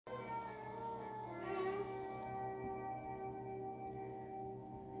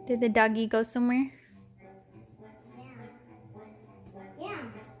Did the doggy go somewhere? Yeah.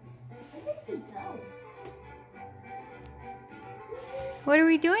 Where did he go? What are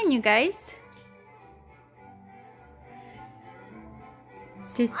we doing, you guys?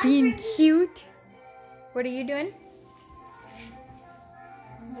 Just being cute. What are you doing?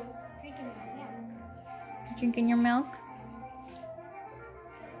 Drinking my milk. Drinking your milk?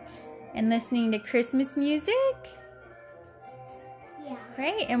 And listening to Christmas music? Yeah.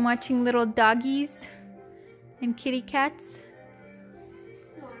 Right? And watching little doggies and kitty cats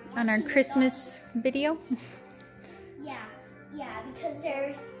on our Christmas video. Yeah, because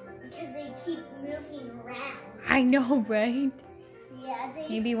they keep moving around. I know, right? Yeah,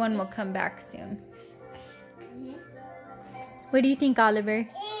 Maybe one will come back soon. Mhm. What do you think, Oliver?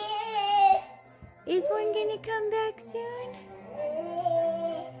 Is one gonna come back soon?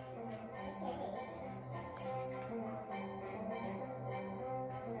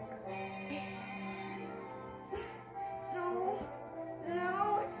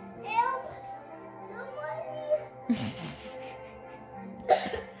 No, help! Somebody!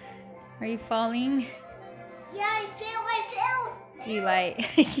 Are you falling? Yeah, I fell. Eli,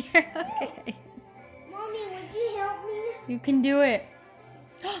 you're okay. Mommy, would you help me? You can do it.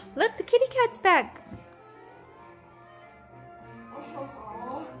 Look, the kitty cat's back.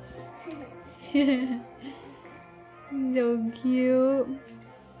 Oh. So cute.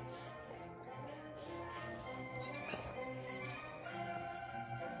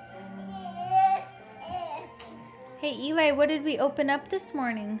 Hey, Eli, what did we open up this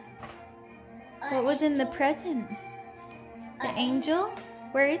morning? What was in the present? The angel?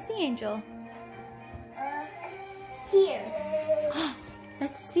 Where is the angel? Here.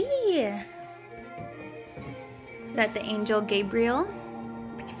 Let's see. Is that the angel Gabriel?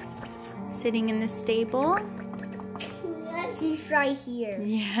 Sitting in the stable? He's right here.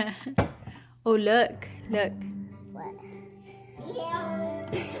 Yeah. Oh, look. Look. What? Yeah.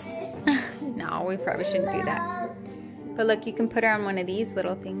 No, we probably shouldn't do that. But look, you can put her on one of these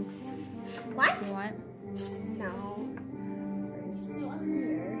little things. What? If you want. No.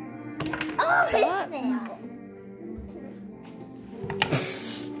 Oh, it Look. fell.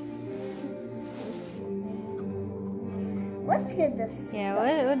 What's good this?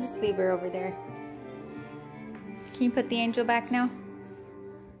 Yeah, we'll just leave her over there. Can you put the angel back now?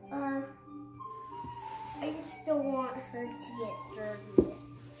 I just don't want her to get dirty.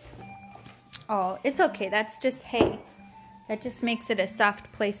 Oh, it's okay. That's just hay. That just makes it a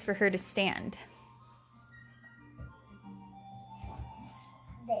soft place for her to stand.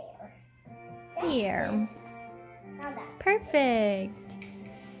 There. Here. Now that. Perfect.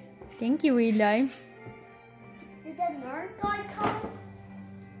 Thank you, Eli. Did the nerd guy come?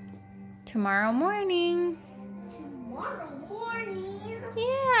 Tomorrow morning. Tomorrow morning.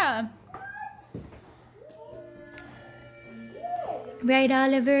 Yeah. Right,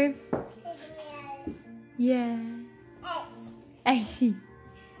 Oliver? Yeah. I see.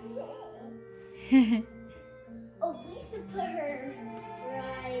 Oh, we used to put her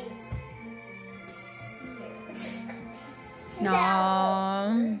right here. No.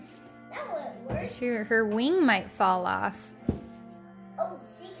 That would work. Sure, her wing might fall off. Oh,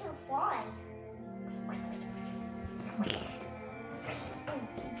 she can fly.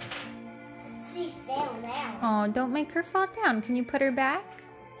 She fell down. Oh, don't make her fall down. Can you put her back?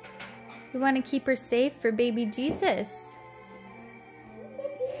 We want to keep her safe for baby Jesus.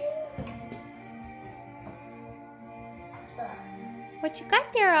 What you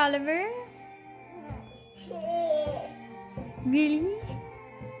got there, Oliver? Really?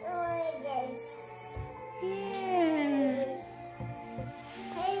 Yeah.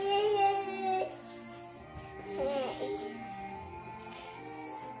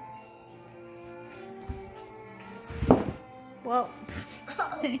 Whoa.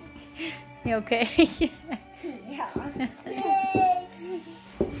 You okay? Yeah.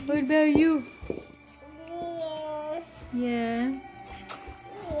 What about you? Yeah. Yeah.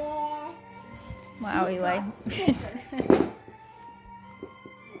 Wow, Eli.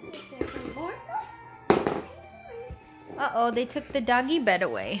 Uh-oh, they took the doggy bed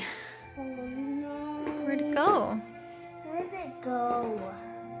away. Oh no. Where'd it go? Where'd it go?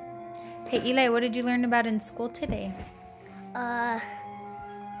 Hey, Eli, what did you learn about in school today?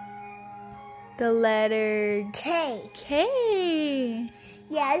 The letter K. K.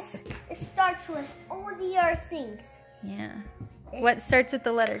 Yes, it starts with all the other things. Yeah. What starts with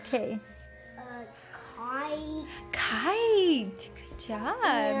the letter K? Kite. Kite. Good job.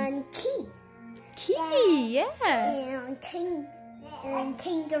 And key. Key. Yeah. And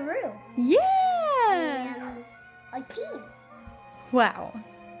kangaroo. Yeah. And a key. Wow.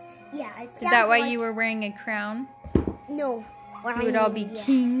 Yeah. Is that why you were wearing a crown? No. So you would all be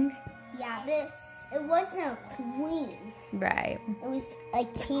king? Yeah, but it wasn't a queen. Right. It was a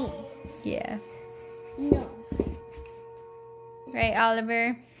king. Yeah. No. Right,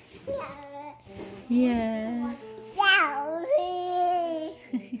 Oliver? Yeah.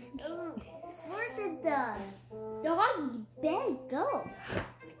 Where did the doggy bed go?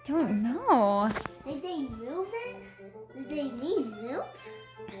 Don't know. Did they move it? Did they need milk?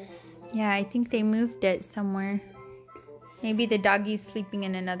 Yeah, I think they moved it somewhere. Maybe the doggy's sleeping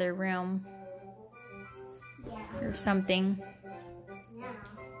in another room Yeah. or something.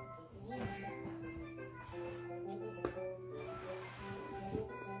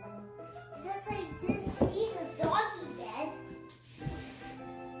 Because I did see the doggy bed.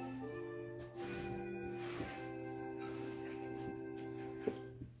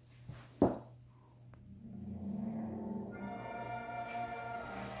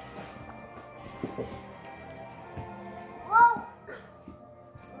 Whoa!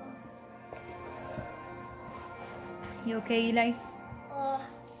 You okay, Eli? I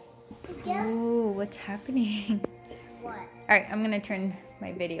guess. Ooh, what's happening? What? Alright, I'm gonna turn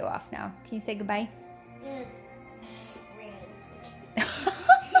my video off now. Can you say goodbye? Good.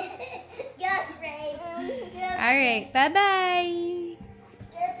 Good Ray. Alright, bye-bye.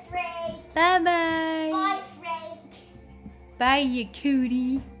 Good Ray. Bye-bye. Bye, Frank. Bye, you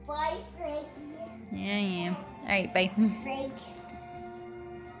cutie. Bye, Frank. Yeah, yeah. Alright, bye. Frank.